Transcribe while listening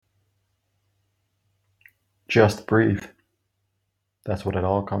Just breathe. That's what it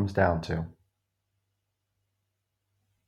all comes down to.